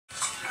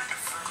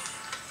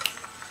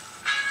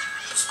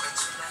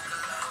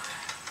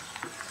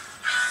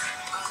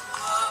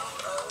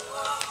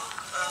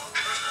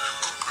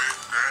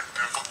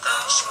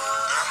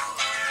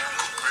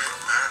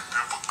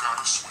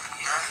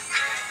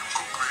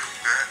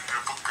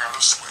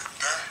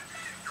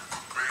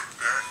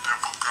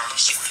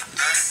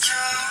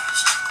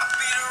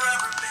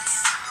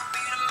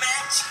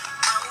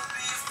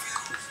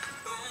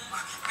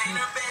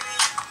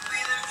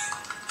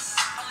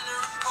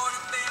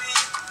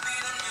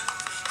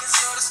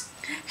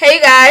Hey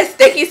guys,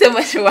 thank you so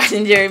much for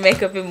watching Jewelry,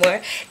 Makeup, and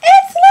More.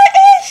 It's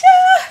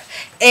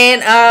Laesha!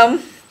 And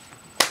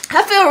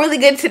I feel really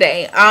good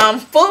today.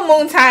 Full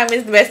moon time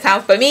is the best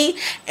time for me,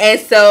 and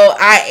so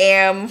I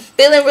am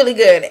feeling really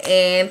good,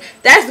 and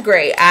that's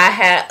great. I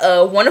had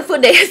a wonderful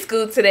day at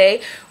school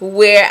today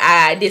where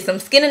I did some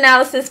skin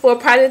analysis for a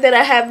project that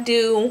I have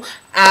due.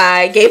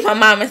 I gave my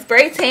mom a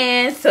spray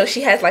tan, so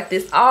she has like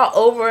this all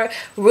over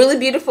really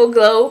beautiful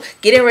glow,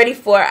 getting ready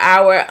for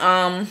our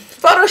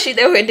photo shoot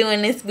that we're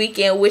doing this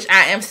weekend, which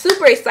I am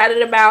super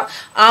excited about.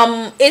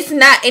 It's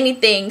not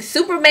anything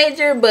super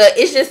major, but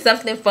it's just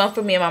something fun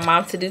for me and my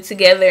mom to do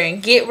together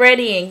and get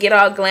ready and get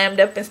all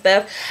glammed up and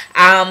stuff.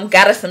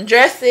 Got us some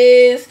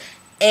dresses,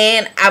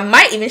 and I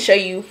might even show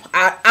you,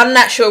 I'm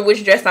not sure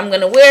which dress I'm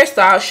going to wear,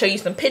 so I'll show you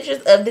some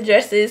pictures of the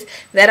dresses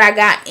that I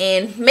got,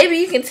 and maybe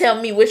you can tell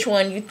me which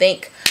one you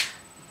think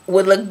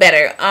would look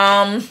better.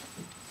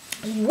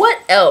 What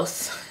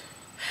else?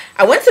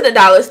 I went to the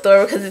dollar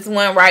store because it's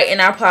one right in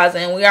our plaza,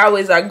 and we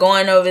always are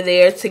going over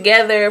there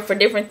together for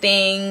different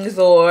things,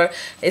 or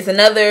it's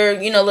another,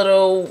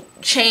 little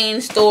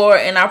chain store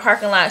in our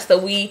parking lot, so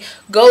we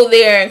go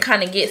there and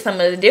kind of get some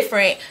of the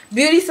different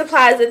beauty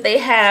supplies that they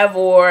have,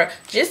 or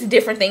just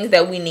different things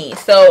that we need.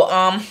 So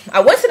I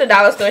went to the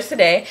dollar store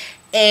today,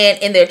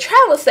 and in their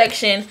travel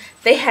section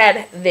they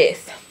had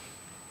this,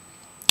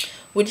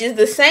 which is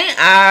the St.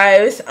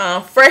 Ives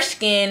Fresh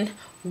Skin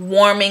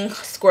Warming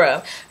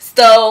Scrub.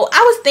 So I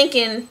was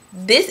thinking,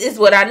 this is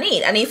what I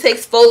need. I need to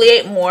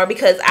exfoliate more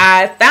because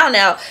I found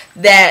out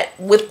that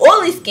with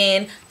oily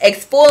skin,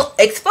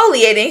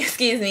 exfoliating,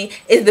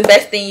 is the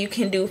best thing you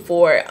can do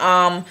for it.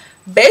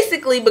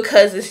 Basically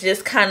because it's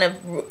just kind of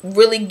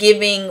really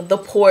giving the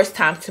pores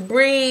time to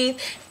breathe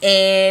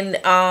and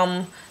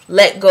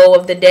let go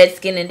of the dead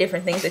skin and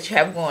different things that you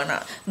have going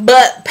on.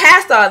 But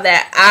past all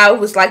that, I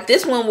was like,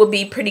 this one would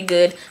be pretty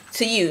good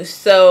to use.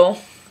 So,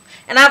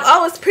 and I've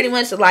always pretty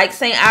much liked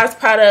St. Ives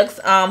products.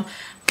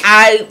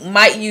 I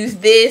might use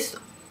this,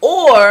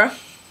 or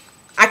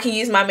I can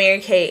use my Mary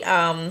Kay.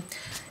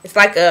 It's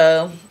like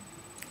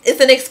it's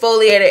an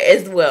exfoliator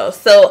as well.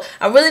 So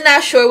I'm really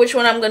not sure which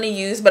one I'm going to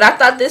use, but I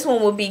thought this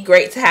one would be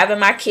great to have in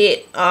my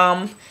kit.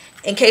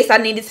 In case I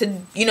needed to,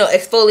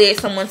 exfoliate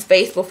someone's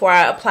face before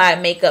I apply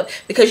makeup,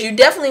 because you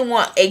definitely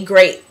want a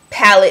great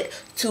palette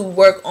to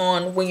work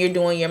on when you're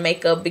doing your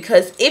makeup,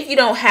 because if you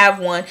don't have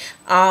one,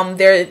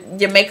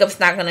 your makeup's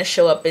not going to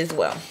show up as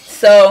well.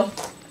 So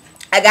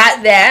I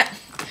got that,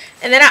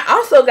 and then I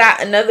also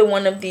got another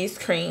one of these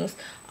creams.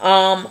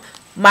 My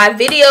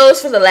videos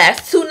for the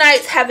last 2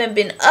 nights haven't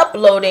been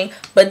uploading,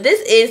 but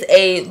this is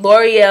a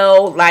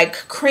L'Oreal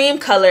like cream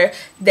color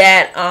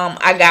that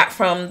I got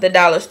from the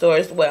dollar store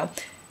as well.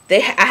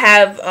 I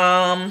have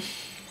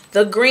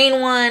the green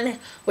one,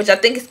 which I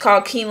think is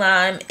called Key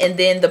Lime, and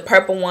then the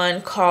purple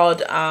one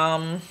called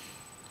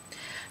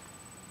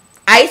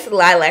Ice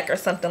Lilac or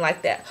something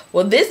like that.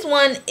 Well, this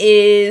one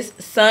is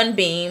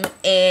Sunbeam,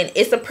 and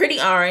it's a pretty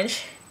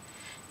orange.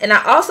 And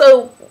I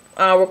also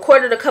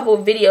recorded a couple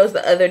of videos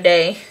the other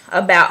day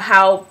about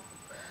how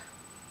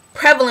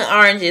prevalent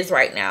orange is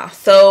right now.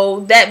 So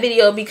that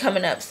video will be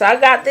coming up. So I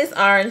got this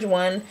orange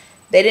one.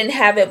 They didn't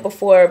have it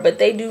before, but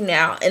they do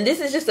now. And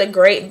this is just a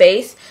great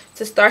base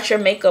to start your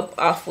makeup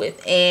off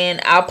with.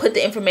 And I'll put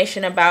the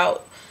information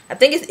about, I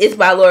think it's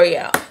by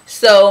L'Oreal.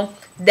 So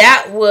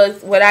that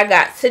was what I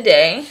got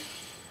today.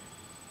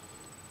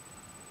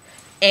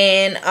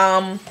 And,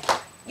 I've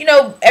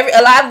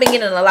been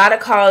getting a lot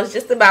of calls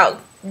just about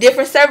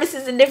different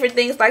services and different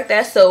things like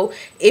that. So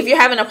if you're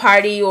having a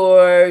party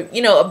or,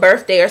 a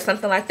birthday or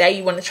something like that,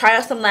 you want to try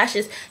out some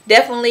lashes,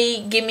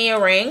 definitely give me a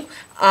ring.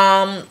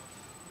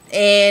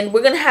 And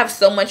we're going to have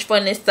so much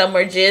fun this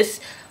summer just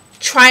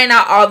trying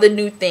out all the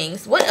new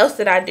things. What else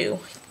did I do?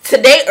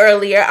 Today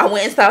earlier, I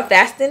went and saw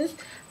Fast 5?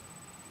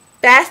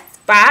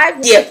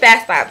 Yeah,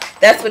 Fast 5.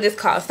 That's what it's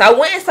called. So I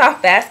went and saw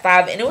Fast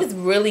 5, and it was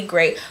really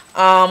great.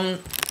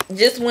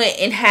 Just went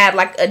and had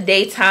like a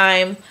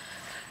daytime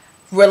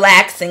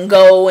relax and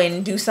go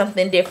and do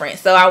something different.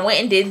 So I went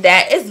and did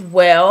that as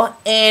well.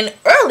 And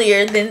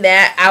earlier than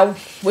that, I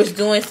was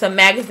doing some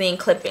magazine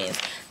clippings.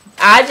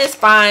 I just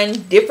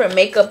find different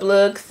makeup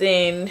looks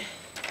and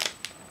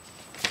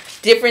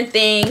different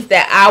things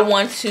that I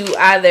want to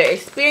either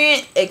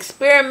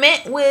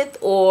experiment with,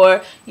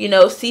 or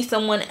see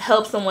someone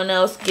help someone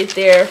else get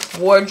their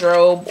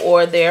wardrobe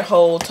or their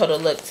whole total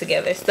look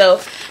together.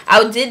 So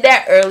I did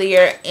that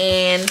earlier,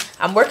 and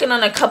I'm working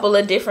on a couple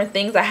of different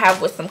things I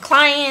have with some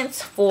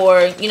clients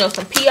for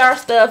some PR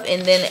stuff,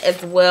 and then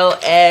as well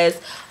as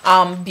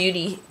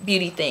beauty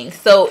things.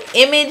 So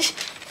image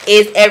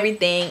is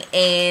everything,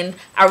 and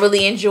I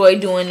really enjoy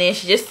doing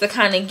this just to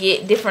kind of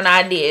get different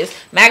ideas.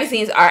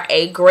 Magazines are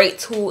a great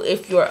tool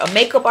if you're a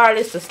makeup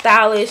artist, a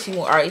stylist,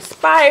 you are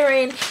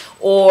aspiring,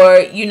 or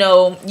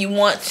you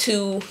want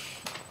to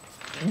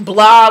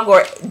blog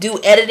or do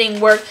editing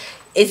work.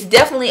 It's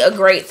definitely a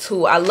great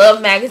tool. I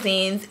love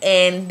magazines,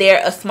 and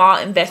they're a small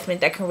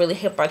investment that can really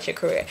help out your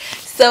career.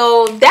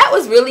 So that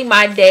was really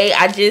my day.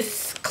 I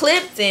just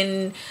clipped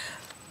and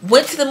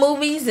went to the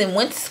movies and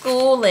went to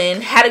school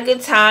and had a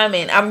good time,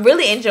 and I'm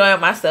really enjoying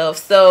myself.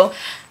 So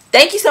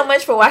thank you so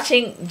much for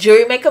watching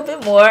Jewelry, Makeup,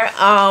 and More.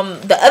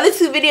 The other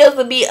 2 videos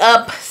will be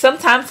up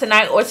sometime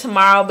tonight or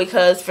tomorrow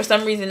because for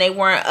some reason they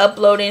weren't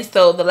uploading.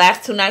 So the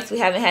last 2 nights we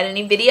haven't had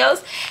any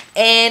videos.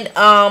 And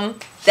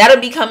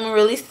that'll be coming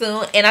really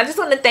soon. And I just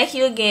want to thank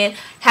you again.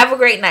 Have a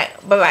great night.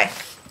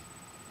 Bye-bye.